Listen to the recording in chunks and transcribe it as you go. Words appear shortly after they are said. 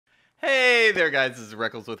Hey there guys, this is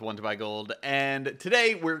Reckles with WTBGold, and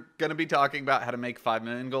today we're going to be talking about how to make 5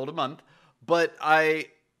 million gold a month, but I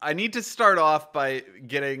need to start off by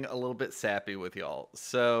getting a little bit sappy with y'all.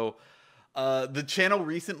 So, the channel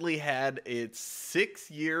recently had its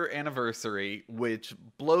 6-year anniversary, which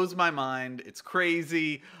blows my mind. It's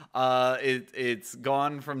crazy. It's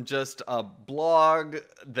gone from just a blog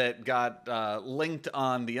that got linked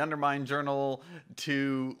on the Undermine Journal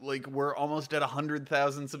to like we're almost at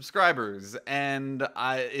 100,000 subscribers, and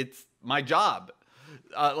it's my job.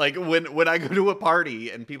 Like when I go to a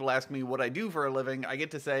party and people ask me what I do for a living, I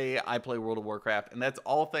get to say I play World of Warcraft, and that's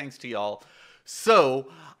all thanks to y'all. So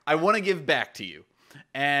I want to give back to you.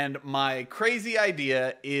 And my crazy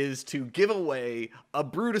idea is to give away a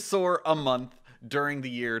Brutosaur a month during the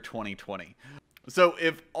year 2020. So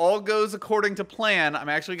if all goes according to plan, I'm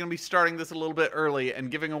actually going to be starting this a little bit early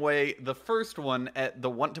and giving away the first one at the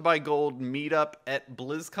Want to Buy Gold meetup at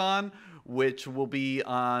BlizzCon, which will be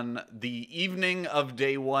on the evening of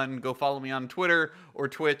day one. Go follow me on Twitter or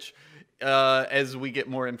Twitch as we get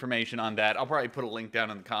more information on that. I'll probably put a link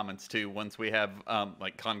down in the comments too once we have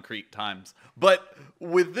like concrete times. But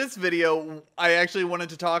with this video, I actually wanted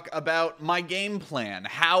to talk about my game plan,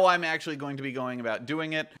 how I'm actually going to be going about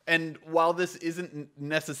doing it. And while this isn't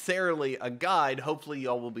necessarily a guide, hopefully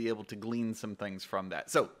y'all will be able to glean some things from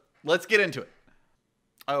that. So let's get into it.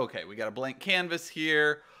 Okay, we got a blank canvas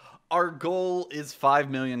here. Our goal is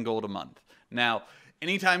 5 million gold a month. Now,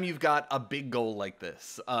 anytime you've got a big goal like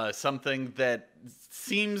this, something that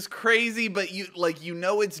seems crazy, but you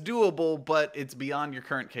know it's doable, but it's beyond your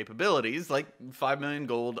current capabilities, like 5 million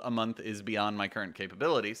gold a month is beyond my current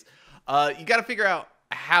capabilities, you got to figure out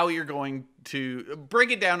how you're going to break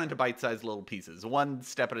it down into bite-sized little pieces, one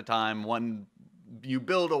step at a time, you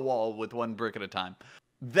build a wall with one brick at a time.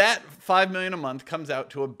 That 5 million a month comes out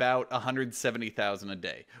to about 170,000 a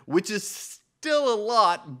day, which is still a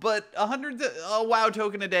lot, but a WoW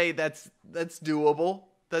token a day, that's doable.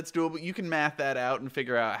 That's doable. You can math that out and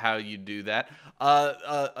figure out how you do that.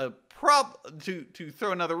 To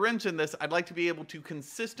throw another wrench in this, I'd like to be able to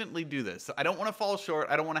consistently do this. I don't want to fall short.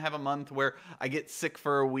 I don't want to have a month where I get sick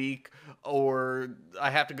for a week or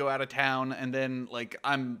I have to go out of town and then like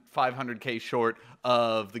I'm 500k short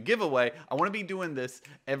of the giveaway. I want to be doing this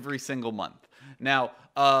every single month. Now,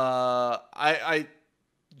 I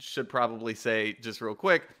should probably say just real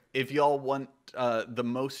quick, if y'all want the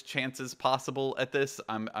most chances possible at this,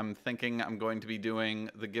 I'm thinking I'm going to be doing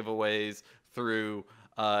the giveaways through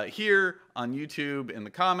here on YouTube in the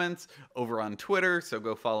comments, over on Twitter, so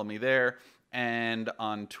go follow me there, and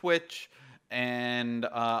on Twitch, and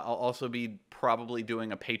I'll also be probably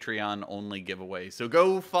doing a Patreon only giveaway. So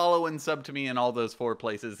go follow and sub to me in all those 4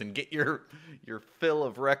 places and get your fill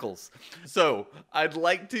of Reckles. So I'd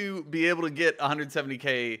like to be able to get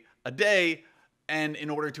 170k a day, and in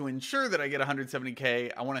order to ensure that I get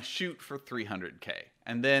 170k, I want to shoot for 300k,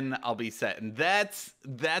 and then I'll be set. And that's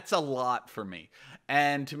a lot for me.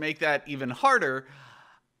 And to make that even harder,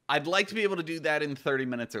 I'd like to be able to do that in 30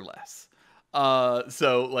 minutes or less.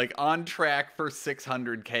 So like on track for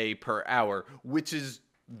 600k per hour,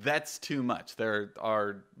 that's too much. There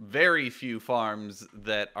are very few farms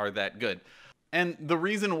that are that good. And the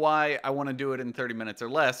reason why I want to do it in 30 minutes or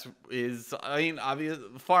less is, I mean, obviously,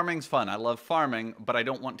 farming's fun. I love farming, but I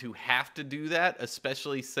don't want to have to do that,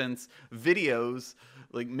 especially since videos,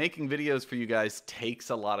 like making videos for you guys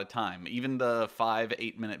takes a lot of time. Even the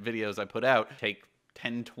 5-8 minute videos I put out take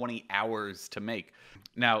 10-20 hours to make.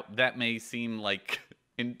 Now, that may seem like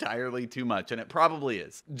entirely too much, and it probably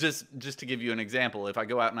is. Just to give you an example, if I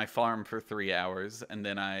go out and I farm for 3 hours and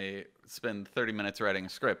then I spend 30 minutes writing a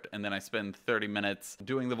script, and then I spend 30 minutes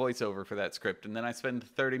doing the voiceover for that script, and then I spend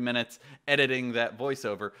 30 minutes editing that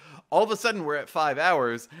voiceover, all of a sudden we're at 5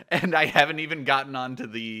 hours and I haven't even gotten onto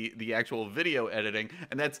the actual video editing.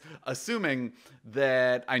 And that's assuming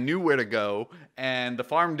that I knew where to go and the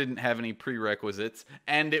farm didn't have any prerequisites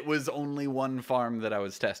and it was only one farm that I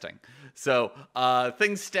was testing. So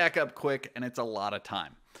things stack up quick and it's a lot of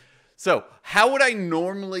time. So how would I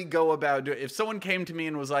normally go about doing it? If someone came to me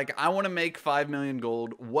and was like, I want to make 5 million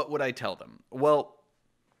gold, what would I tell them? Well,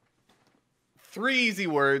 3 easy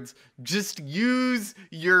words. Just use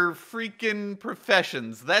your freaking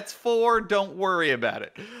professions. That's 4. Don't worry about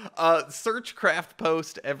it. Search craft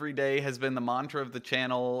post every day has been the mantra of the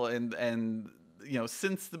channel and you know,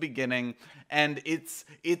 since the beginning, and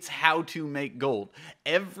it's how to make gold.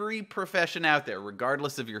 Every profession out there,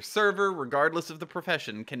 regardless of your server, regardless of the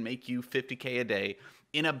profession, can make you 50k a day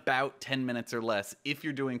in about 10 minutes or less if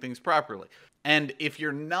you're doing things properly. And if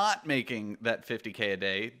you're not making that 50k a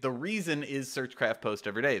day, the reason is search craft post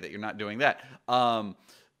every day that you're not doing that.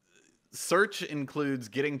 Search includes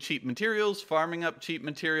getting cheap materials, farming up cheap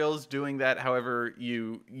materials, doing that however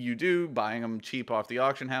you do, buying them cheap off the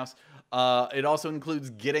auction house. It also includes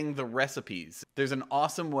getting the recipes. There's an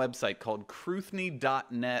awesome website called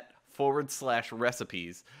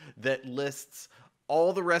kruthny.net/recipes that lists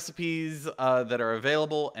all the recipes that are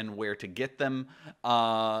available and where to get them.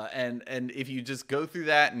 And if you just go through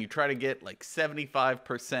that and you try to get like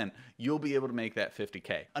 75%, you'll be able to make that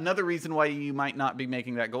 50K. Another reason why you might not be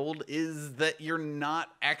making that gold is that you're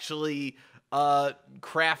not actually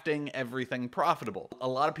crafting everything profitable. A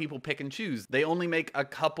lot of people pick and choose. They only make a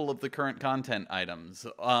couple of the current content items.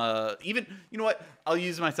 Even, you know what? I'll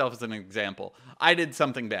use myself as an example. I did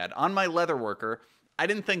something bad. On my leather worker, I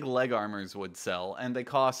didn't think leg armors would sell, and they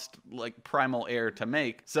cost like primal air to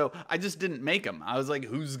make, so I just didn't make them. I was like,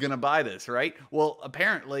 who's gonna buy this, right? Well,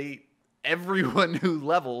 apparently everyone who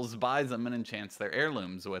levels buys them and enchants their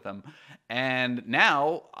heirlooms with them. And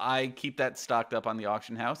now I keep that stocked up on the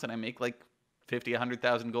auction house, and I make like 50,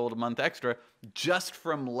 100,000 gold a month extra just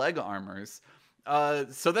from leg armors.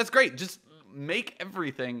 So that's great. Just make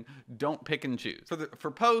everything, don't pick and choose.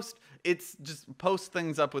 For post, it's just post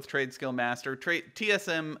things up with Trade Skill Master.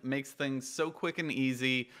 TSM makes things so quick and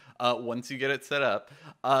easy once you get it set up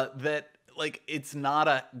that like it's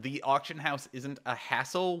not the auction house isn't a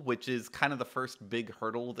hassle, which is kind of the first big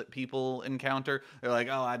hurdle that people encounter. They're like,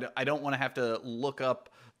 oh, I don't want to have to look up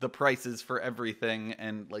the prices for everything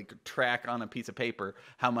and like track on a piece of paper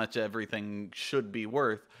how much everything should be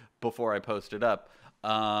worth before I post it up.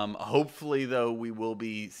 Hopefully, though, we will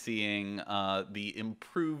be seeing the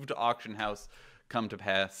improved auction house come to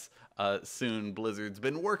pass soon. Blizzard's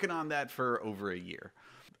been working on that for over a year.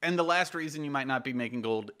 And the last reason you might not be making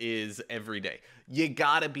gold is every day. You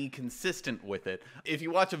gotta be consistent with it. If you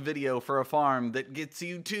watch a video for a farm that gets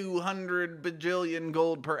you 200 bajillion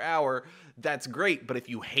gold per hour, that's great. But if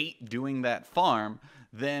you hate doing that farm,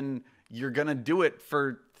 then you're gonna do it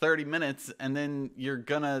for 30 minutes and then you're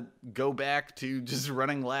gonna go back to just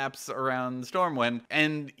running laps around Stormwind,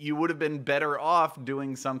 and you would have been better off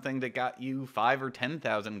doing something that got you 5,000 or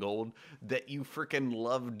 10,000 gold that you freaking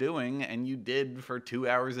love doing and you did for 2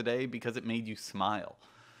 hours a day because it made you smile.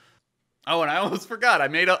 Oh, and I almost forgot. I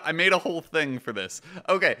made a whole thing for this.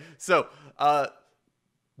 Okay, so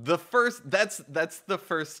that's the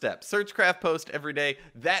first step. Search, craft, post every day.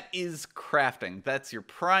 That is crafting. That's your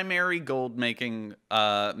primary gold making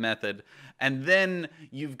method. And then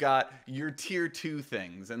you've got your tier 2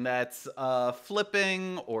 things, and that's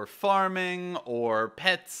flipping or farming or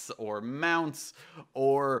pets or mounts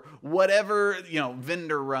or whatever,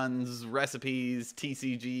 vendor runs, recipes,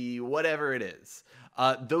 TCG, whatever it is.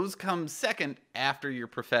 Those come second after your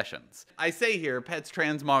professions. I say here, pets,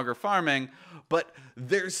 transmog, or farming, but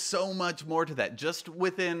there's so much more to that. Just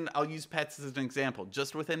within, I'll use pets as an example,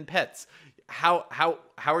 just within pets, how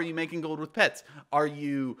are you making gold with pets? Are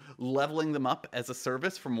you leveling them up as a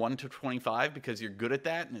service from 1 to 25 because you're good at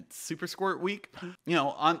that and it's Super Squirt Week?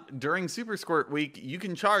 During Super Squirt Week, you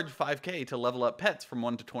can charge 5K to level up pets from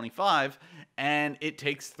 1 to 25, and it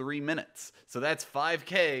takes 3 minutes. So that's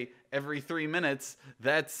 5K every 3 minutes.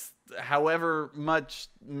 That's however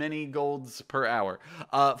many golds per hour.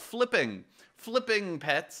 Flipping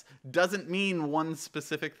pets doesn't mean one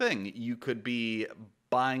specific thing. You could be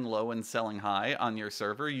buying low and selling high on your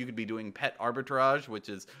server. You could be doing pet arbitrage, which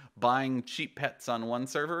is buying cheap pets on one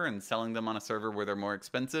server and selling them on a server where they're more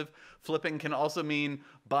expensive. Flipping can also mean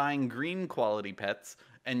buying green quality pets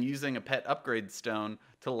and using a pet upgrade stone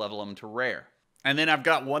to level them to rare. And then I've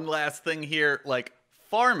got one last thing here, like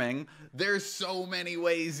farming. There's so many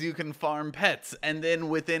ways you can farm pets, and then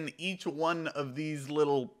within each one of these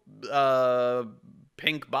little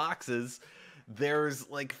pink boxes, there's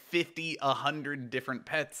like 50, 100 different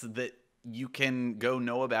pets that you can go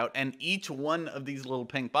know about, and each one of these little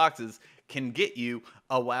pink boxes can get you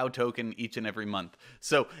a WoW token each and every month.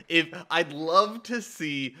 So I'd love to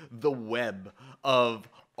see the web of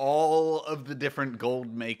all of the different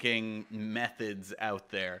gold making methods out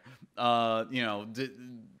there.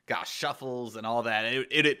 Shuffles and all that.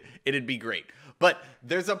 It'd be great. But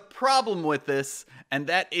there's a problem with this, and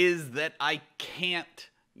that is that I can't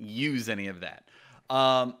use any of that.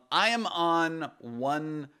 I am on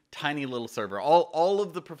one tiny little server. All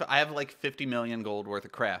of I have like 50 million gold worth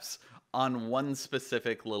of crafts on one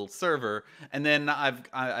specific little server, and then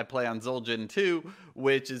I play on Zul'jin 2,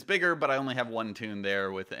 which is bigger, but I only have one tune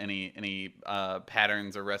there with any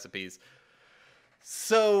patterns or recipes.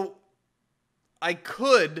 So I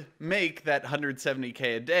could make that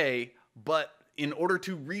 170K a day, but in order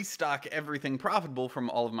to restock everything profitable from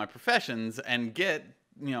all of my professions and get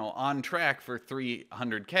on track for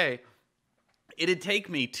 300K, it'd take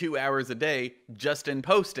me 2 hours a day just in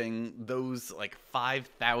posting those like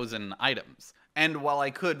 5,000 items. And while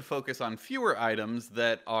I could focus on fewer items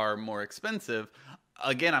that are more expensive,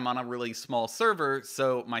 again, I'm on a really small server,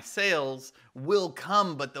 so my sales will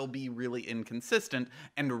come, but they'll be really inconsistent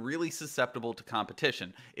and really susceptible to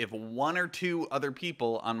competition. If one or two other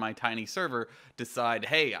people on my tiny server decide,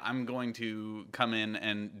 hey, I'm going to come in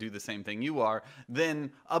and do the same thing you are,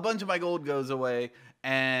 then a bunch of my gold goes away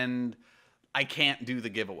and I can't do the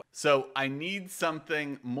giveaway. So I need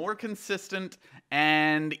something more consistent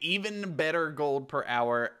and even better gold per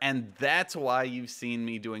hour, and that's why you've seen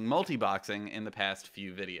me doing multiboxing in the past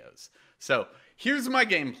few videos. So here's my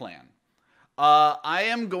game plan. I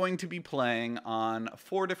am going to be playing on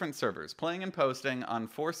 4 different servers, playing and posting on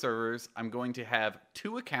 4 servers. I'm going to have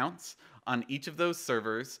 2 accounts on each of those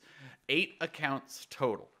servers, 8 accounts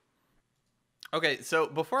total. Okay, so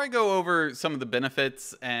before I go over some of the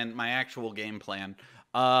benefits and my actual game plan,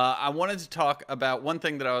 I wanted to talk about one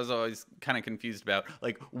thing that I was always kind of confused about.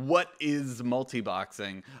 Like, what is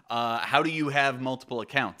multiboxing? How do you have multiple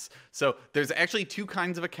accounts? So there's actually 2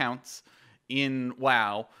 kinds of accounts in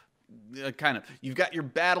WoW. You've got your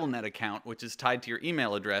BattleNet account, which is tied to your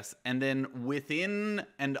email address, and then within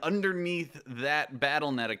and underneath that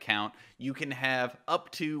BattleNet account, you can have up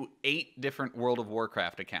to 8 different World of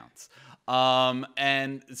Warcraft accounts.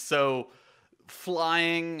 And so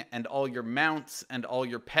flying and all your mounts and all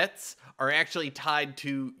your pets are actually tied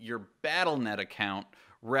to your BattleNet account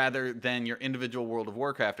rather than your individual World of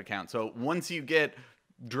Warcraft account. So once you get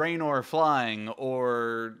Draenor flying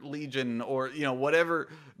or Legion or, you know, whatever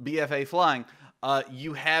BFA flying,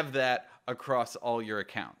 you have that across all your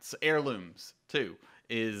accounts. Heirlooms, too,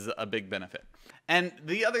 is a big benefit. And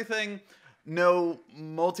the other thing, no,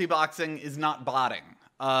 multiboxing is not botting.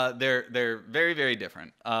 They're very, very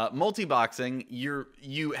different. Multiboxing,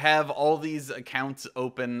 you have all these accounts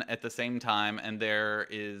open at the same time, and there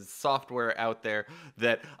is software out there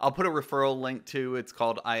that I'll put a referral link to. It's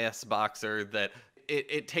called ISBoxer, that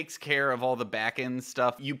it takes care of all the back-end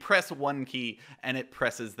stuff. You press one key, and it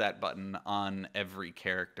presses that button on every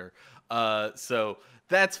character. So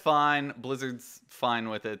that's fine. Blizzard's fine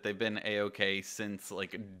with it. They've been A-okay since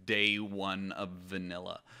like day 1 of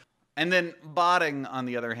vanilla. And then botting, on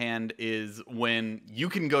the other hand, is when you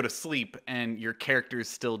can go to sleep and your character's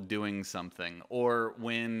still doing something, or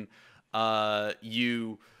when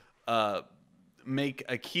you make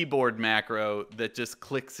a keyboard macro that just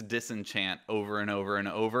clicks disenchant over and over and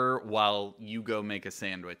over while you go make a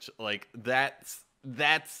sandwich. Like, that's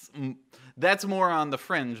more on the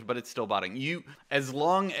fringe, but it's still botting. As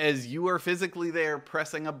long as you are physically there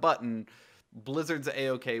pressing a button, Blizzard's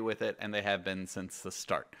A-okay with it, and they have been since the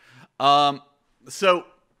start. So,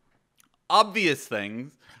 obvious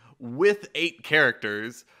things, with 8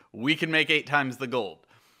 characters, we can make 8 times the gold.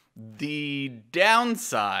 The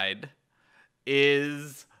downside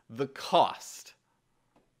is the cost.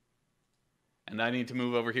 And I need to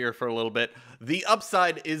move over here for a little bit. The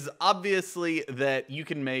upside is obviously that you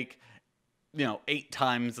can make, 8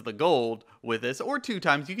 times the gold with this, or 2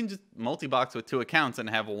 times. You can just multi-box with 2 accounts and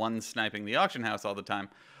have one sniping the auction house all the time.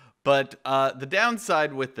 But the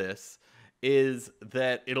downside with this is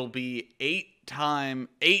that it'll be 8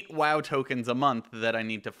 WoW tokens a month that I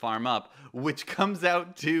need to farm up, which comes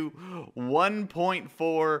out to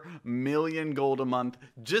 1.4 million gold a month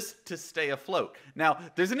just to stay afloat. Now,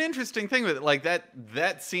 there's an interesting thing with it, like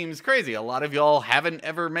that seems crazy. A lot of y'all haven't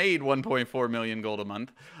ever made 1.4 million gold a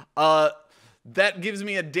month. That gives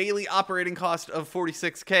me a daily operating cost of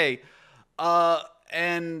 46K.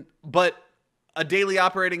 But a daily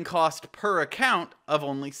operating cost per account of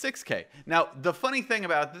only 6K. Now, the funny thing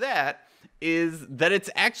about that is that it's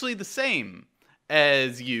actually the same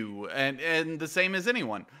as you and the same as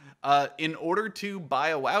anyone. In order to buy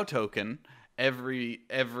a WoW token every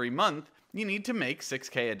month, you need to make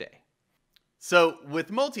 6K a day. So with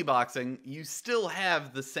multiboxing, you still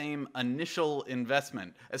have the same initial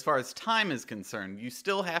investment. As far as time is concerned, you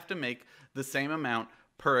still have to make the same amount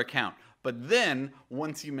per account. But then,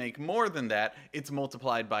 once you make more than that, it's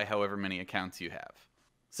multiplied by however many accounts you have.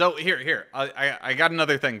 So here, I got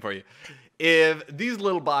another thing for you. If these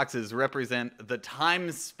little boxes represent the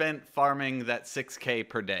time spent farming that 6K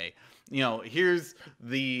per day, here's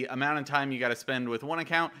the amount of time you got to spend with one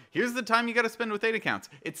account. Here's the time you got to spend with 8 accounts.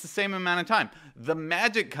 It's the same amount of time. The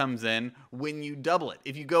magic comes in when you double it.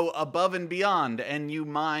 If you go above and beyond and you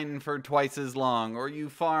mine for twice as long, or you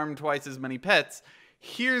farm twice as many pets,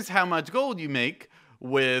 here's how much gold you make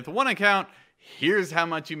with one account. Here's how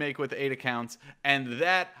much you make with 8 accounts. And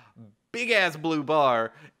that big ass blue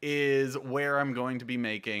bar is where I'm going to be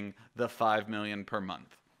making the 5 million per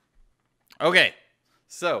month. Okay,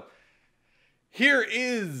 so here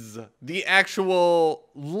is the actual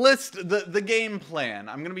list, the game plan.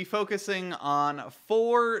 I'm going to be focusing on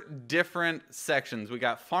 4 different sections. We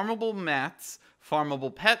got farmable mats,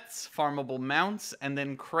 farmable pets, farmable mounts, and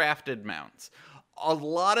then crafted mounts. A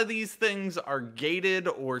lot of these things are gated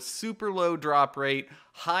or super low drop rate,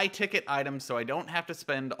 high ticket items, so I don't have to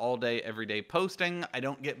spend all day every day posting. I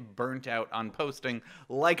don't get burnt out on posting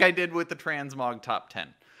like I did with the Transmog Top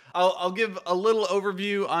 10. I'll give a little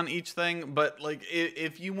overview on each thing, but like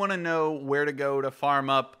if you want to know where to go to farm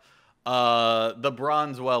up the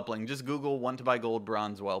bronze whelpling, just Google want to buy gold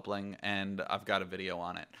bronze whelpling, and I've got a video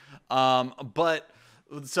on it.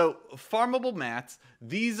 So farmable mats,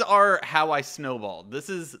 these are how I snowballed. This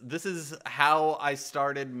is how I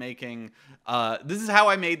started making. This is how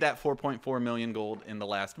I made that 4.4 million gold in the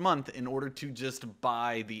last month in order to just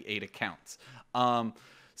buy the 8 accounts.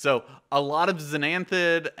 So a lot of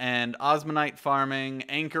Xanthid and Osmanite farming,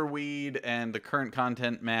 Anchorweed, and the current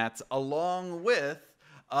content mats, along with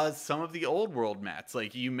some of the old world mats.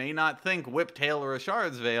 Like, you may not think Whiptail or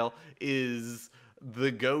Asharad's Veil is the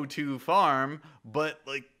go-to farm, but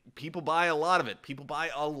like, people buy a lot of it. People buy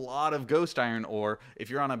a lot of Ghost Iron ore. If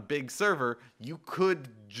you're on a big server, you could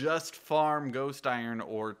just farm Ghost Iron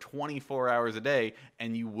ore 24 hours a day,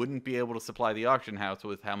 and you wouldn't be able to supply the auction house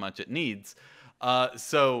with how much it needs.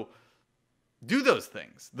 So do those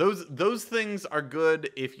things. Those things are good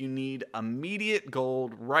if you need immediate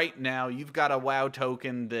gold right now. You've got a WoW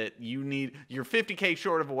token that you need. You're 50k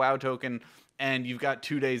short of a WoW token, and you've got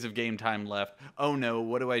 2 days of game time left. Oh no,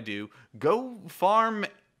 what do? Go farm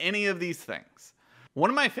any of these things. One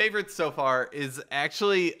of my favorites so far is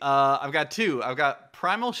actually, I've got 2. I've got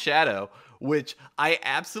Primal Shadow, which I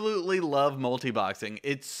absolutely love multiboxing.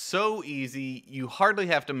 It's so easy. You hardly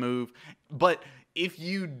have to move. But if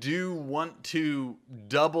you do want to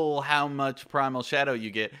double how much Primal Shadow you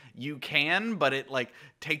get, you can, but it like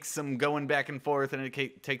takes some going back and forth, and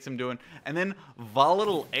it takes some doing. And then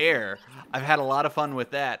Volatile Air, I've had a lot of fun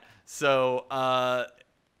with that. So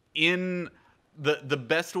in the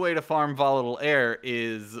best way to farm Volatile Air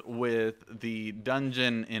is with the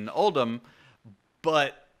dungeon in Oldham,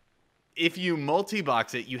 but if you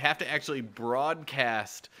multi-box it, you have to actually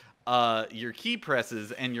broadcast your key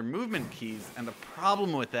presses and your movement keys, and the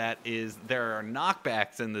problem with that is there are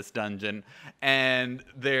knockbacks in this dungeon, and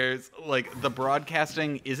there's like, the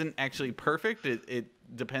broadcasting isn't actually perfect. It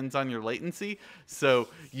depends on your latency, so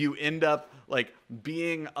you end up like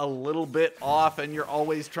being a little bit off, and you're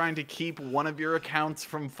always trying to keep one of your accounts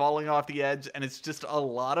from falling off the edge, and it's just a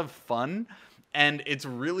lot of fun. And it's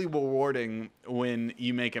really rewarding when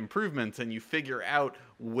you make improvements and you figure out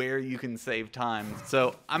where you can save time.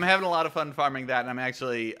 So I'm having a lot of fun farming that, and I'm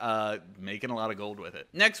actually making a lot of gold with it.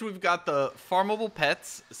 Next, we've got the farmable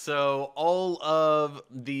pets. So all of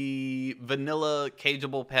the vanilla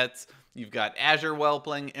cageable pets. You've got Azure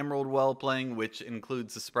Whelpling, Emerald Whelpling, which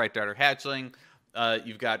includes the Sprite Darter Hatchling.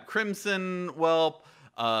 You've got Crimson Whelp.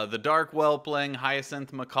 The Dark Whelpling,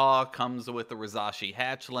 Hyacinth Macaw comes with the Rizashi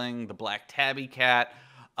Hatchling, the Black Tabby Cat.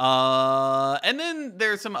 And then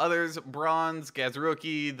there's some others, Bronze,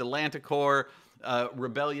 Gazruki, the Lanticore,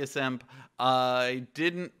 Rebellious Imp. I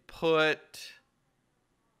didn't put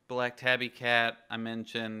Black Tabby Cat, I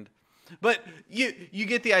mentioned. But you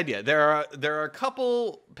get the idea. There are a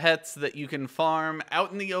couple pets that you can farm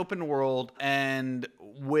out in the open world, and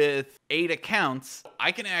with 8 accounts,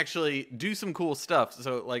 I can actually do some cool stuff.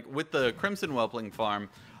 So like with the Crimson Whelpling farm,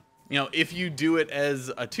 you know, if you do it as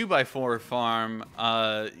a 2x4 farm,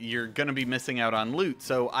 you're gonna be missing out on loot.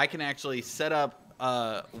 So I can actually set up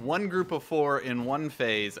one group of 4 in one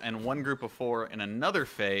phase and one group of 4 in another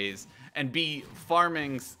phase, and be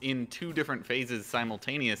farming in 2 different phases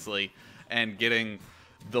simultaneously and getting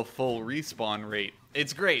the full respawn rate.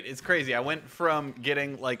 It's great. It's crazy. I went from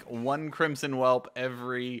getting like 1 Crimson Whelp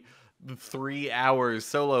every 3 hours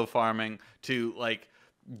solo farming to like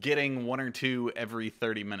getting 1 or 2 every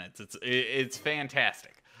 30 minutes. It's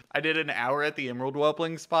fantastic. I did an hour at the Emerald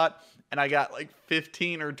Whelpling spot, and I got like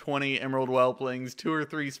 15 or 20 Emerald Whelplings, 2 or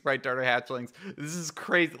 3 Sprite Darter Hatchlings. This is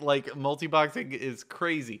crazy. Like, multiboxing is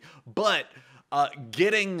crazy. But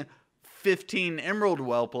getting 15 Emerald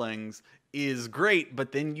Whelplings is great,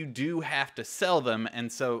 but then you do have to sell them,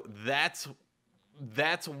 and so that's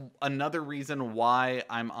another reason why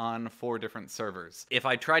I'm on 4 different servers. If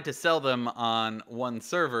I tried to sell them on one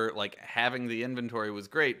server, like, having the inventory was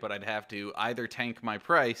great, but I'd have to either tank my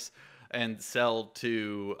price and sell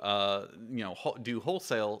to, you know, do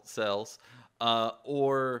wholesale sales,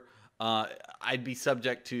 or I'd be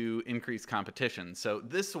subject to increased competition. So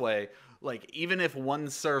this way, like, even if one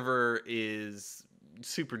server is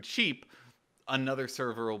super cheap, another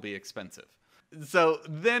server will be expensive. So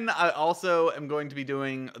then I also am going to be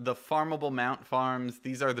doing the farmable mount farms.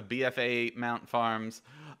 These are the BFA mount farms.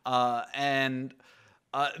 And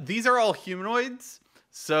these are all humanoids.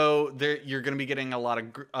 So you're going to be getting a lot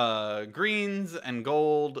of greens and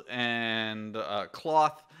gold and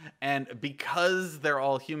cloth. And because they're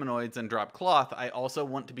all humanoids and drop cloth, I also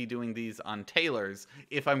want to be doing these on tailors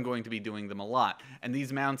if I'm going to be doing them a lot. And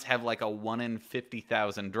these mounts have like a 1 in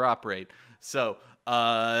 50,000 drop rate. So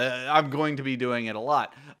I'm going to be doing it a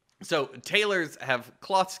lot. So tailors have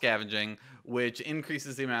cloth scavenging, which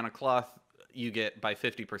increases the amount of cloth you get by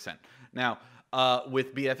 50%. Now,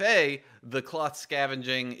 with BFA, the cloth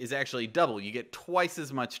scavenging is actually double. You get twice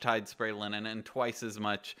as much Tide Spray linen and twice as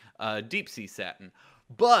much deep sea satin.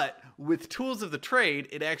 But with Tools of the Trade,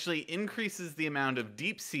 it actually increases the amount of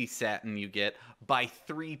deep sea satin you get by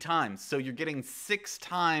 3 times. So you're getting 6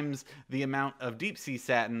 times the amount of deep sea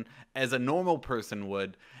satin as a normal person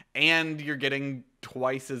would, and you're getting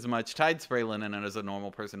twice as much Tide Spray linen as a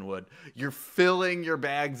normal person would. You're filling your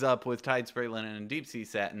bags up with Tide Spray linen and deep sea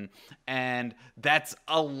satin, and that's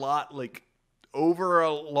a lot, like, over a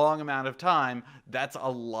long amount of time, that's a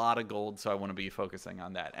lot of gold, so I want to be focusing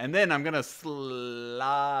on that. And then I'm going to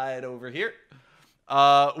slide over here.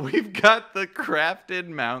 We've got the crafted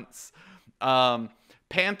mounts.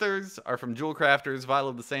 Panthers are from Jewel Crafters. Vial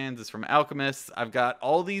of the Sands is from Alchemists. I've got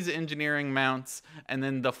all these engineering mounts, and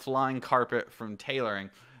then the Flying Carpet from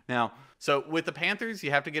Tailoring. Now, so with the Panthers,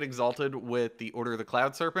 you have to get exalted with the Order of the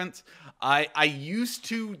Cloud Serpents. I used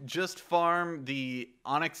to just farm the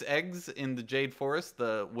Onyx eggs in the Jade Forest,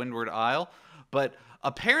 the Windward Isle, but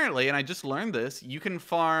apparently, and I just learned this, you can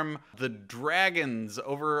farm the dragons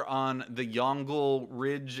over on the Yongle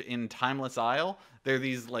Ridge in Timeless Isle. They're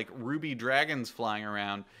these like ruby dragons flying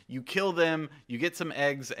around. You kill them, you get some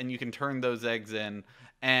eggs, and you can turn those eggs in,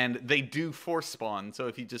 and they do force spawn. So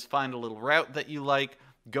if you just find a little route that you like,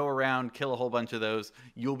 go around, kill a whole bunch of those,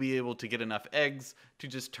 you'll be able to get enough eggs to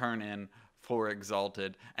just turn in for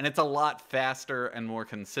Exalted. And it's a lot faster and more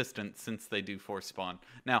consistent since they do force spawn.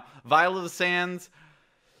 Now, Vial of the Sands,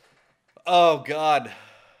 oh god.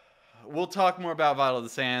 We'll talk more about Vial of the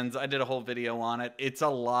Sands. I did a whole video on it. It's a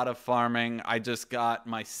lot of farming. I just got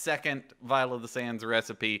my second Vial of the Sands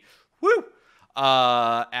recipe. Woo!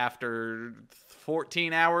 After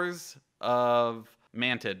 14 hours of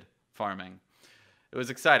manted farming. It was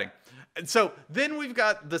exciting. And so then we've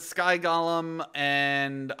got the Sky Golem,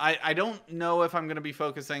 and I don't know if I'm going to be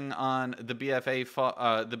focusing on the BFA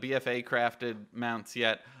crafted mounts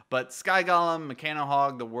yet, but Sky Golem,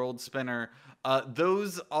 Mechanohog, the World Spinner,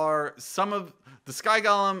 those are some of the Sky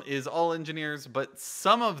Golem is all engineers, but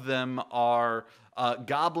some of them are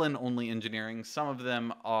goblin only engineering. Some of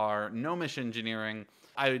them are gnomish engineering.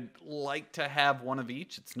 I'd like to have one of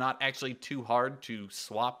each. It's not actually too hard to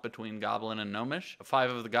swap between Goblin and Gnomish.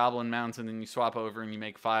 5 of the Goblin mounts, and then you swap over and you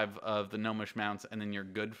make 5 of the Gnomish mounts, and then you're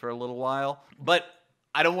good for a little while. But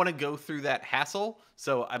I don't want to go through that hassle,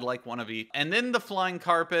 so I'd like one of each. And then the Flying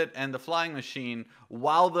Carpet and the Flying Machine,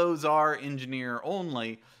 while those are engineer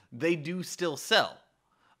only, they do still sell.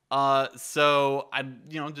 So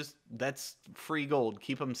that's free gold.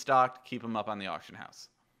 Keep them stocked, keep them up on the auction house.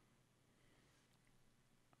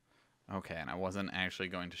 Okay, and I wasn't actually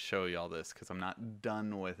going to show you all this because I'm not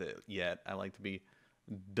done with it yet. I like to be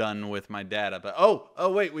done with my data, but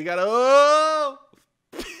oh wait, we gotta,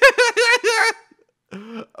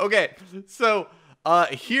 okay, so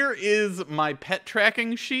here is my pet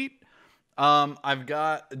tracking sheet. I've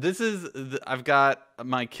got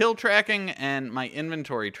my kill tracking and my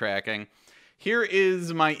inventory tracking. Here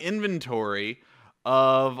is my inventory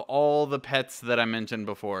of all the pets that I mentioned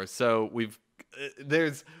before. So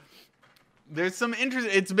there's some interest.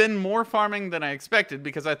 It's been more farming than I expected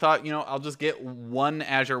because I thought, I'll just get 1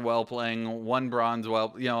 Azure Whelpling, 1 Bronze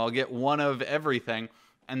Whelp, I'll get 1 of everything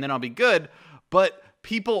and then I'll be good. But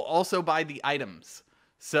people also buy the items.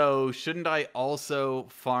 So shouldn't I also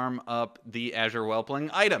farm up the Azure Whelpling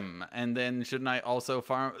item? And then shouldn't I also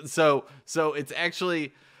farm? So it's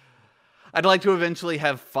actually, I'd like to eventually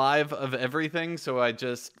have 5 of everything. So I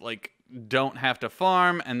just don't have to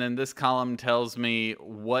farm, and then this column tells me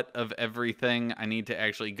what of everything I need to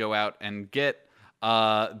actually go out and get.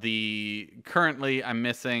 Currently I'm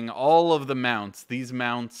missing all of the mounts. These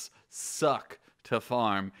mounts suck to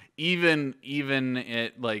farm. Even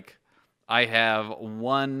it I have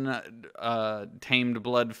 1 tamed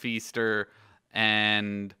blood feaster,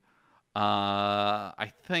 and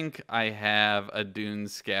I think I have a dune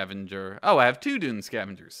scavenger. Oh, I have 2 dune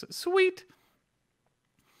scavengers. Sweet.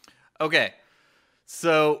 Okay,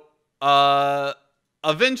 so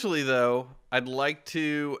eventually though, I'd like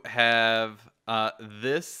to have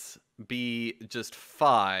this be just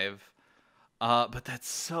 5. But that's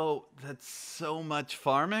so much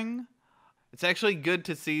farming. It's actually good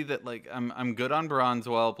to see that, like, I'm good on bronze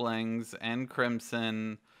whelplings and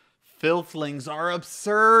crimson. Filthlings are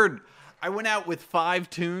absurd. I went out with 5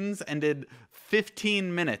 tunes and did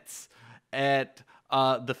 15 minutes at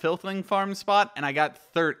the filthling farm spot, and I got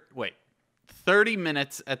 30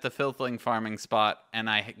 minutes at the filthling farming spot, and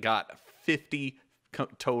I got 50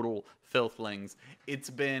 total filthlings. It's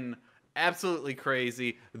been absolutely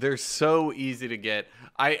crazy. They're so easy to get.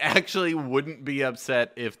 I actually wouldn't be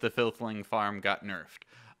upset if the filthling farm got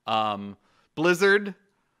nerfed. Blizzard,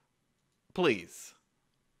 please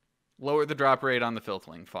lower the drop rate on the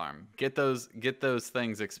filthling farm. Get those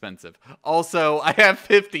things expensive. Also, I have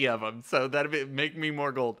 50 of them, so that'd make me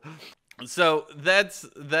more gold. So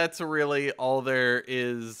that's really all there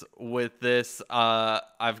is with this.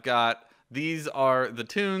 I've got, these are the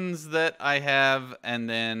tunes that I have, and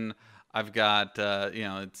then I've got,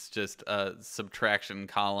 it's just a subtraction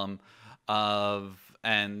column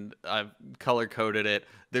and I've color coded it.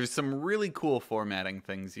 There's some really cool formatting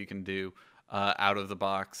things you can do out of the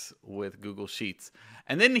box with Google Sheets.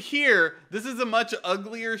 And then here, this is a much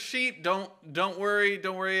uglier sheet. Don't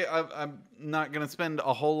worry. I'm not going to spend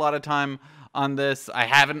a whole lot of time on this. I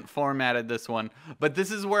haven't formatted this one, but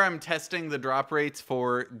this is where I'm testing the drop rates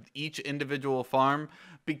for each individual farm,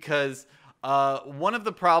 because one of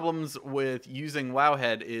the problems with using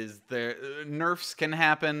Wowhead is their nerfs can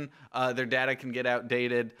happen, their data can get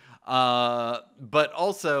outdated, but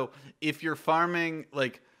also if you're farming,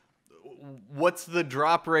 like, what's the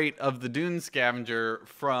drop rate of the Dune Scavenger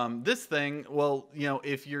from this thing? Well,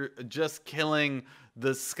 if you're just killing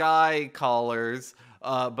the Sky Callers,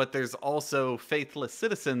 but there's also Faithless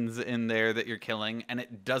Citizens in there that you're killing, and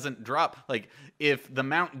it doesn't drop. Like, if the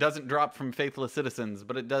mount doesn't drop from Faithless Citizens,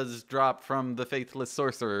 but it does drop from the Faithless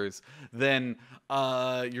Sorcerers, then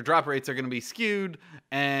your drop rates are going to be skewed,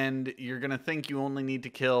 and you're going to think you only need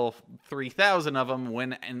to kill 3,000 of them,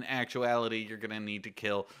 when in actuality you're going to need to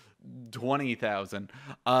kill 20,000.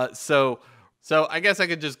 So I guess I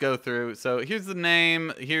could just go through. So here's the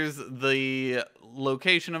name, here's the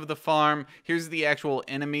location of the farm, here's the actual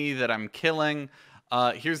enemy that I'm killing,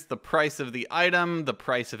 here's the price of the item, the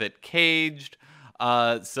price of it caged,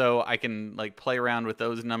 so I can, like, play around with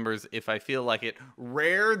those numbers if I feel like it.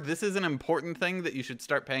 Rare, this is an important thing that you should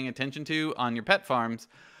start paying attention to on your pet farms.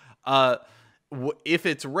 If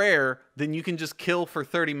it's rare, then you can just kill for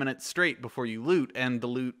 30 minutes straight before you loot, and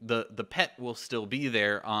the pet will still be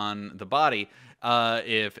there on the body.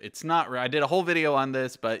 If it's not rare, I did a whole video on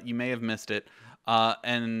this, but you may have missed it.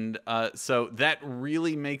 So that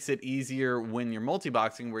really makes it easier when you're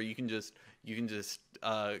multi-boxing, where you can just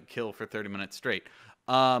kill for 30 minutes straight.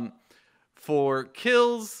 For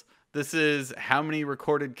kills, this is how many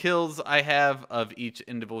recorded kills I have of each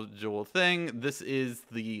individual thing. This is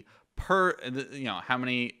the how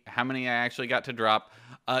many I actually got to drop.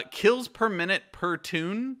 Kills per minute per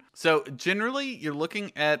tune. So generally you're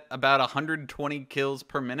looking at about 120 kills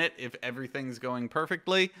per minute if everything's going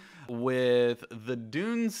perfectly. With the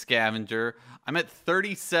Dune Scavenger, I'm at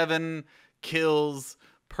 37 kills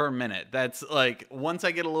per minute. That's, like, once I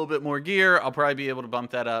get a little bit more gear, I'll probably be able to bump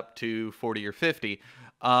that up to 40 or 50.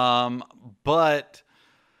 But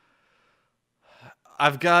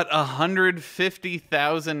I've got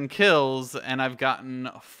 150,000 kills, and I've gotten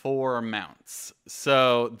 4 mounts.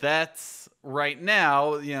 So that's, right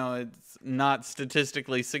now, it's not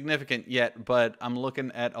statistically significant yet, but I'm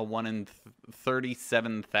looking at a 1 in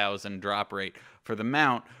 37,000 drop rate for the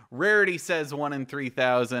mount. Rarity says 1 in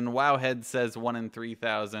 3,000. Wowhead says 1 in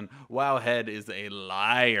 3,000. Wowhead is a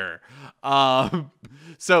liar.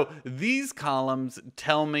 So these columns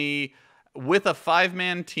tell me, with a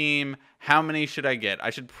 5-man team, how many should I get?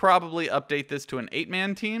 I should probably update this to an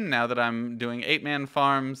 8-man team now that I'm doing 8-man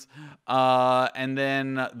farms. And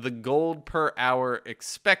then the gold per hour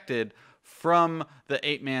expected from the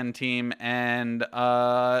 8-man team. And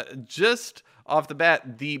just off the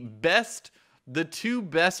bat, the 2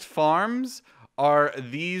 best farms are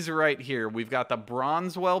these right here. We've got the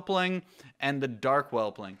bronze whelpling and the dark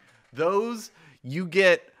whelpling. Those, you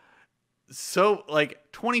get, so, like,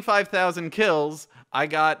 25,000 kills, I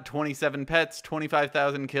got 27 pets.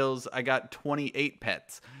 25,000 kills, I got 28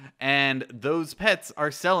 pets. And those pets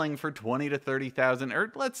are selling for 20 to 30,000,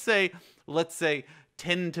 or let's say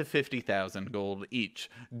 10 to 50,000 gold each,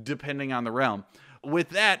 depending on the realm. With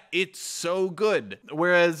that, it's so good.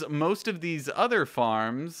 Whereas most of these other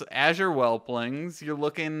farms, Azure Whelplings, you're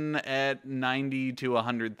looking at 90 to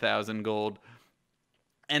 100,000 gold.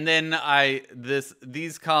 And then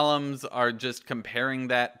these columns are just comparing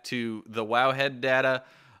that to the Wowhead data.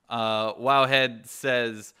 Wowhead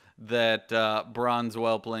says that Bronze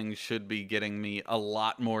Whelpling should be getting me a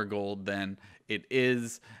lot more gold than it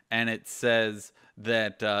is, and it says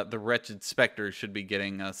that the Wretched Spectre should be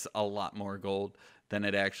getting us a lot more gold than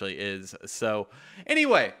it actually is. So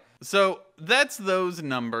anyway, so that's those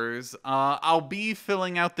numbers. I'll be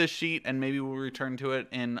filling out this sheet, and maybe we'll return to it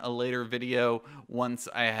in a later video once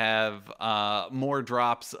I have more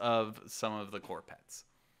drops of some of the core pets.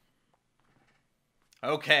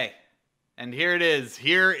 Okay, and here it is.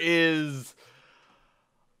 Here is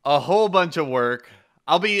a whole bunch of work.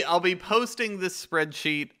 I'll be posting this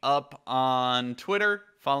spreadsheet up on Twitter.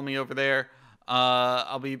 Follow me over there.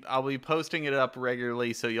 I'll be posting it up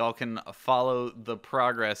regularly so y'all can follow the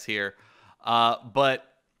progress here. But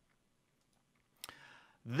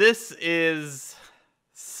this is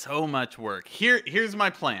so much work. Here's my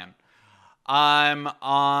plan. I'm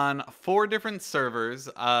on 4 different servers,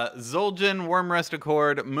 Zul'jin, Wormrest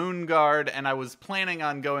Accord, Moonguard, and I was planning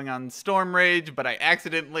on going on Storm Rage, but I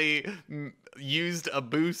accidentally used a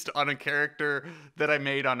boost on a character that I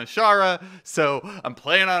made on Ashara, so I'm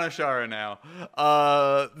playing on Ashara now.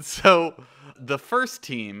 So the first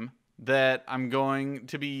team that I'm going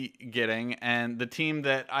to be getting, and the team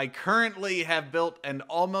that I currently have built and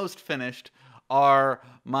almost finished, are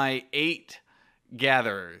my 8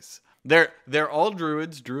 gatherers. They're all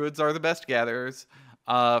druids. Druids are the best gatherers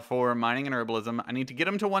for mining and herbalism. I need to get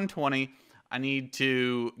them to 120. I need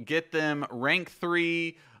to get them rank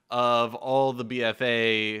 3 of all the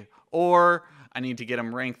BFA ore. I need to get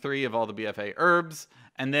them rank 3 of all the BFA herbs.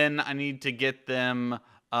 And then I need to get them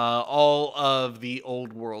all of the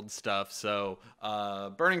old world stuff. So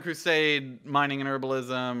Burning Crusade, mining and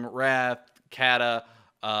herbalism, Wrath, Kata,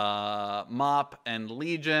 Mop, and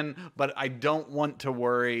Legion, but I don't want to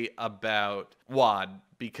worry about WAD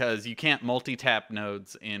because you can't multi-tap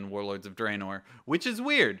nodes in Warlords of Draenor, which is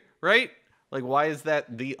weird, right? Like, why is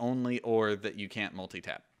that the only ore that you can't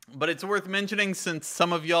multi-tap? But it's worth mentioning, since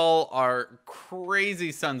some of y'all are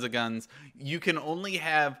crazy sons of guns, you can only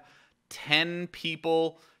have 10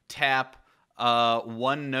 people tap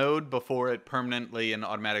one node before it permanently and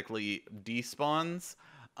automatically despawns.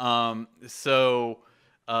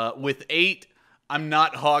 With 8, I'm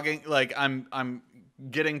not hogging, like I'm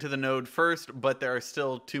getting to the node first, but there are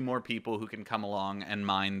still 2 more people who can come along and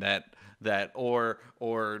mine that or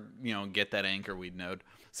you know, get that anchorweed node.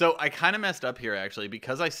 So I kind of messed up here actually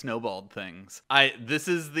because I snowballed things. This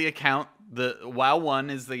is the account, the WoW1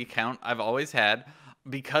 is the account I've always had.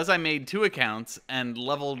 Because I made 2 accounts and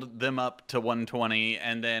leveled them up to 120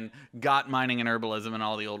 and then got mining and herbalism and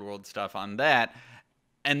all the old world stuff on that.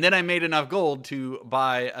 And then I made enough gold to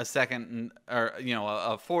buy a second, or, you know,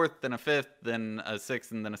 a 4th, then a 5th, then a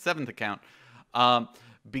 6th, and then a 7th account.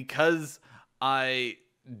 Because I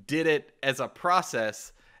did it as a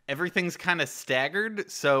process, everything's kind of staggered.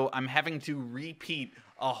 So I'm having to repeat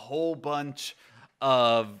a whole bunch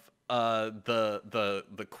of the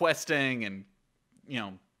questing and, you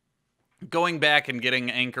know, going back and getting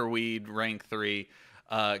anchorweed rank 3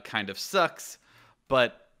 kind of sucks.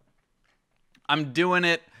 But I'm doing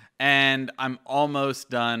it, and I'm almost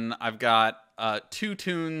done. I've got 2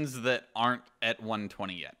 tunes that aren't at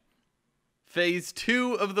 120 yet. Phase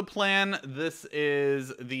 2 of the plan, this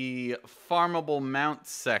is the farmable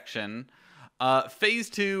mounts section. Phase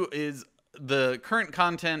 2 is the current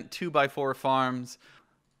content 2x4 farms.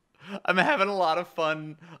 I'm having a lot of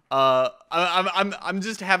fun. I'm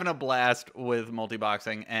just having a blast with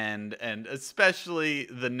multiboxing, and especially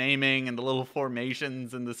the naming and the little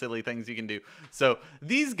formations and the silly things you can do. So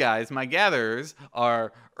these guys, my gatherers,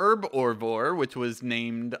 are Herb Orvor, which was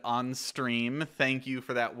named on stream. Thank you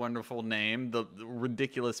for that wonderful name, the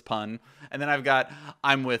ridiculous pun. And then I've got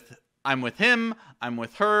I'm with him, I'm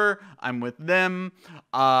with her, I'm with them,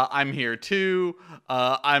 I'm here too,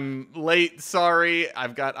 I'm late, sorry,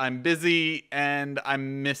 I'm busy, and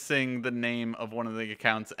I'm missing the name of one of the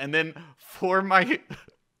accounts. And then for my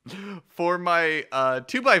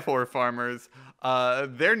 2x4 farmers,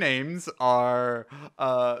 their names are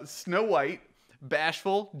Snow White,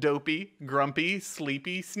 Bashful, Dopey, Grumpy,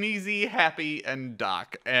 Sleepy, Sneezy, Happy, and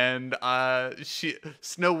Doc. And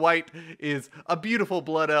Snow White is a beautiful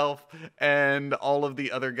blood elf, and all of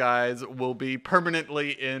the other guys will be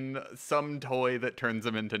permanently in some toy that turns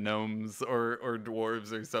them into gnomes or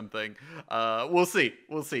dwarves or something. We'll see.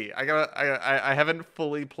 I haven't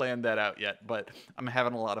fully planned that out yet, but I'm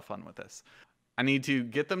having a lot of fun with this. I need to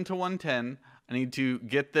get them to 110. I need to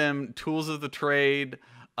get them tools of the trade.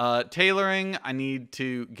 Tailoring, I need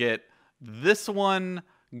to get this one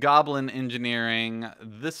Goblin Engineering,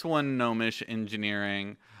 this one Gnomish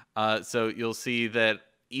Engineering. So you'll see that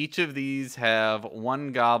each of these have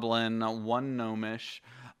one Goblin, one Gnomish,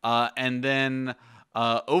 and then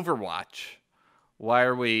Overwatch. Why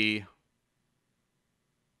are we...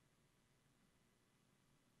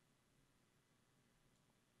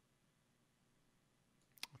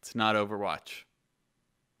 It's not Overwatch.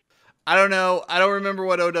 I don't know. I don't remember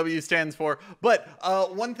what OW stands for. But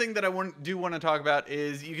one thing that I do want to talk about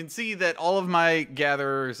is you can see that all of my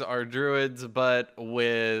gatherers are druids, but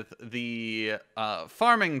with the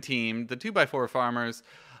farming team, the 2x4 farmers,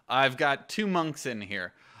 I've got 2 monks in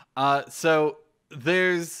here. So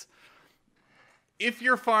there's... If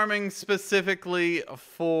you're farming specifically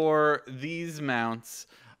for these mounts,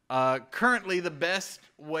 currently the best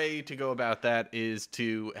way to go about that is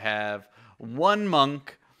to have 1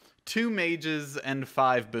 monk, 2 mages, and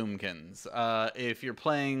 5 boomkins. If you're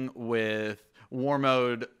playing with war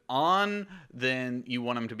mode on, then you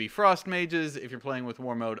want them to be frost mages. If you're playing with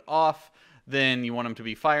war mode off, then you want them to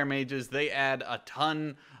be fire mages. They add a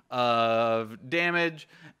ton of damage,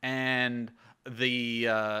 and the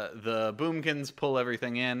boomkins pull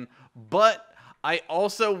everything in. But I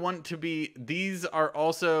also want to be... These are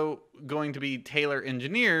also going to be Taylor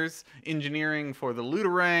engineers, engineering for the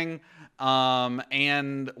Looterang,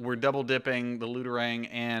 and we're double dipping the Looterang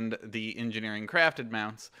and the engineering crafted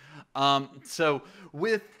mounts. So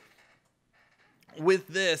with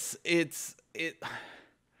this,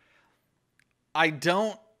 I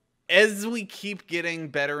don't... As we keep getting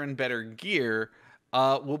better and better gear,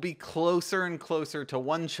 we'll be closer and closer to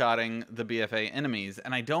one-shotting the BFA enemies,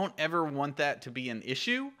 and I don't ever want that to be an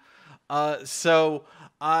issue. So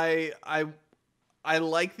I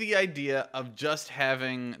like the idea of just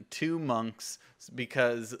having 2 monks,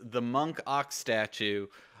 because the monk ox statue,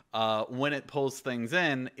 when it pulls things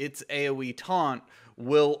in, its AoE taunt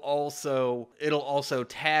it'll also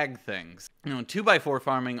tag things. 2x4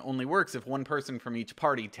 farming only works if 1 person from each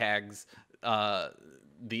party tags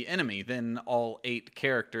the enemy. Then all 8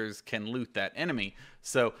 characters can loot that enemy.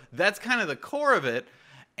 So that's kind of the core of it.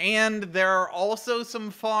 And there are also some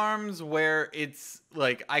farms where it's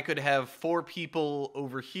like I could have 4 people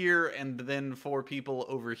over here and then 4 people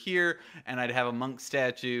over here, and I'd have a monk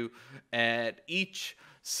statue at each.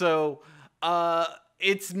 So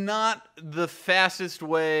it's not the fastest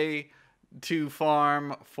way to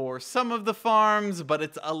farm for some of the farms, but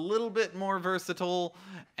it's a little bit more versatile,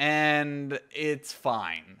 and it's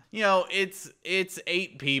fine. It's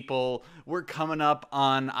 8 people. We're coming up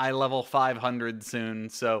on eye level 500 soon,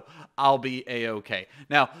 so I'll be a-okay.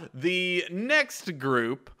 Now, the next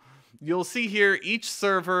group, you'll see here, each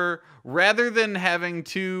server, rather than having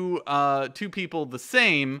two people the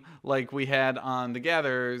same like we had on the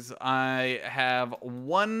Gatherers, I have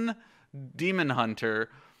 1 Demon Hunter.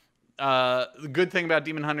 The good thing about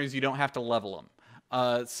Demon Hunters, you don't have to level them.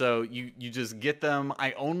 So you just get them.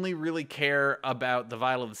 I only really care about the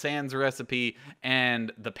Vial of the Sands recipe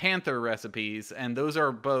and the Panther recipes, and those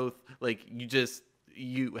are both, like,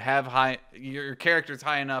 you have your character's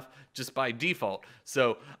high enough just by default,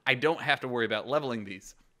 so I don't have to worry about leveling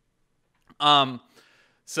these.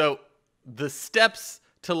 So the steps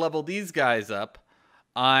to level these guys up,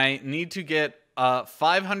 I need to get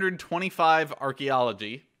 525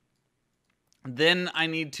 archaeology. Then I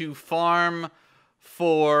need to farm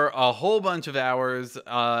for a whole bunch of hours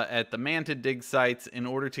at the Manted dig sites in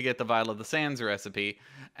order to get the Vial of the Sands recipe.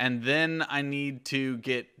 And then I need to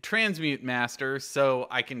get Transmute Master so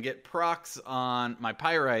I can get procs on my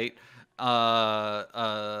Pyrite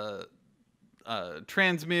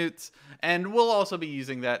transmutes. And we'll also be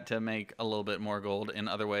using that to make a little bit more gold in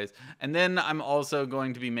other ways. And then I'm also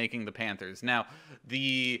going to be making the Panthers. Now,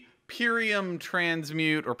 the Purium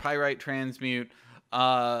transmute or Pyrite transmute,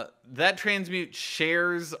 that transmute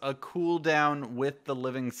shares a cooldown with the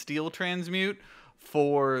Living Steel transmute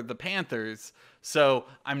for the Panthers. So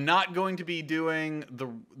I'm not going to be doing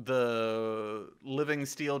the Living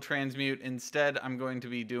Steel transmute. Instead, I'm going to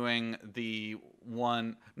be doing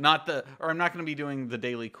I'm not going to be doing the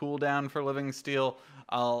daily cooldown for Living Steel.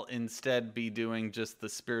 I'll instead be doing just the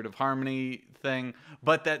Spirit of Harmony thing.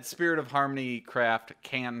 But that Spirit of Harmony craft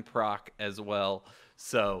can proc as well.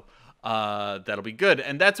 So that'll be good.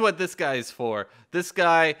 And that's what this guy's for. This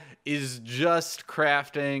guy is just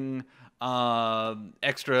crafting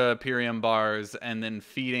extra Purium bars and then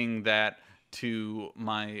feeding that to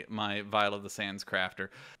my Vial of the Sands crafter.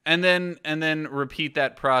 And then repeat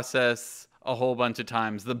that process a whole bunch of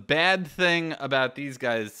times. The bad thing about these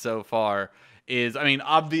guys so far is, I mean,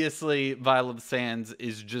 obviously Vial of the Sands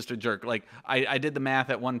is just a jerk. Like, I did the math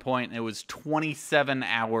at one point, and it was 27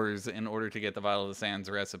 hours in order to get the Vial of the Sands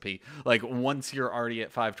recipe. Like, once you're already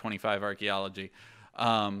at 525 archaeology.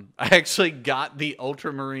 I actually got the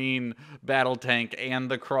Ultramarine battle tank and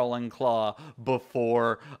the Crawling Claw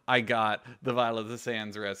before I got the Vial of the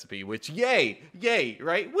Sands recipe, which, yay,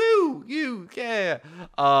 right? Woo, yeah.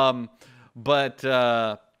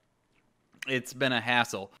 But it's been a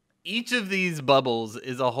hassle. Each of these bubbles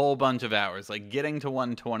is a whole bunch of hours. Like, getting to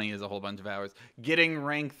 120 is a whole bunch of hours. Getting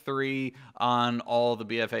rank 3 on all the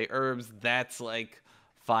BFA herbs, that's like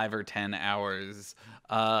 5 or 10 hours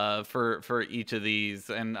for each of these,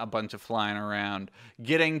 and a bunch of flying around.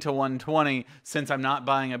 Getting to 120, since I'm not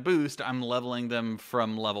buying a boost, I'm leveling them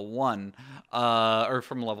from level 1 or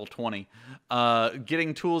from level 20.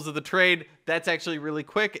 Getting Tools of the Trade, that's actually really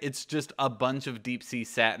quick. It's just a bunch of deep sea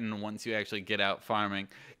satin once you actually get out farming.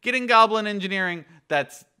 Getting Goblin Engineering,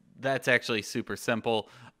 that's actually super simple.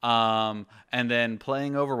 And then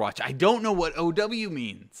playing Overwatch. I don't know what OW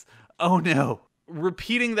means. Oh no.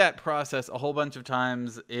 Repeating that process a whole bunch of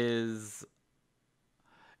times is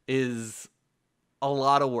a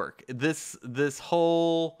lot of work. This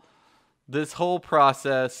whole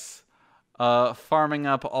process, farming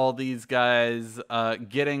up all these guys,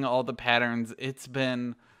 getting all the patterns, it's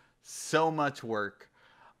been so much work.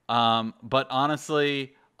 But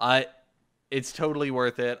honestly, it's totally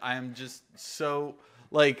worth it. I am just so,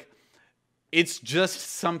 like, it's just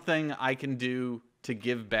something I can do to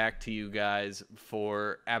give back to you guys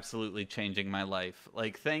for absolutely changing my life.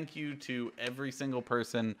 Like, thank you to every single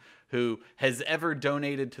person who has ever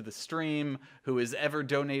donated to the stream, who has ever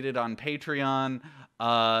donated on Patreon.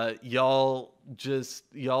 Y'all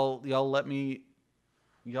let me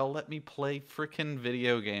play frickin'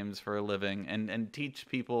 video games for a living and teach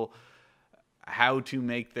people how to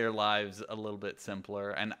make their lives a little bit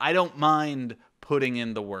simpler. And I don't mind putting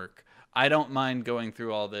in the work. I don't mind going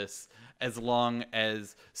through all this, as long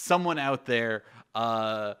as someone out there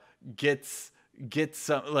gets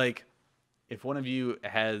some, like, if one of you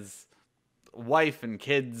has a wife and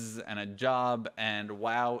kids and a job and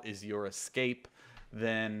WoW is your escape,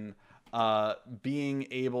 then being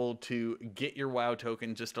able to get your WoW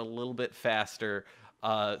token just a little bit faster,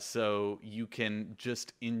 so you can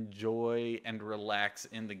just enjoy and relax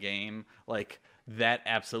in the game, like, that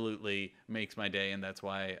absolutely makes my day, and that's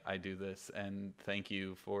why I do this, and thank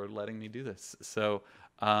you for letting me do this. So,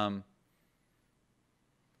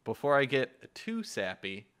 before I get too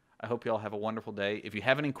sappy, I hope you all have a wonderful day. If you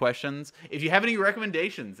have any questions, if you have any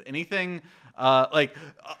recommendations, anything,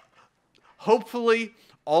 hopefully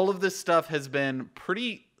all of this stuff has been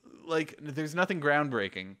pretty, like, there's nothing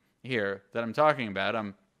groundbreaking here that I'm talking about.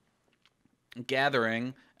 I'm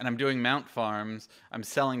gathering, and I'm doing mount farms, I'm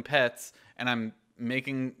selling pets, and I'm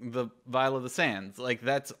making the Vial of the Sands. Like,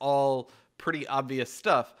 that's all pretty obvious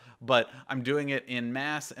stuff, but I'm doing it in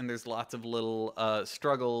mass, and there's lots of little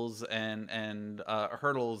struggles and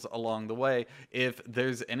hurdles along the way. If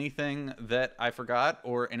there's anything that I forgot,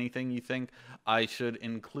 or anything you think I should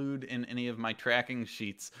include in any of my tracking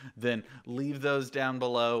sheets, then leave those down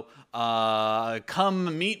below.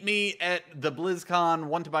 Come meet me at the BlizzCon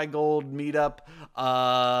WTBGold meetup.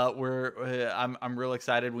 I'm real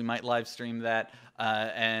excited. We might live stream that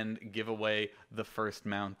and give away the first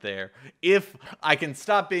mount there. If I can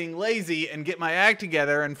stop being lazy and get my act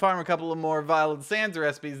together and farm a couple of more Vial of the Sands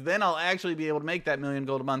recipes, then I'll actually be able to make that $1 million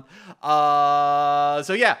gold a month.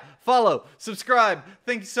 So yeah, follow, subscribe.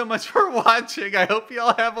 Thank you so much for watching. I hope you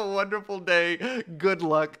all have a wonderful day. Good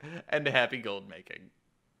luck and happy gold making.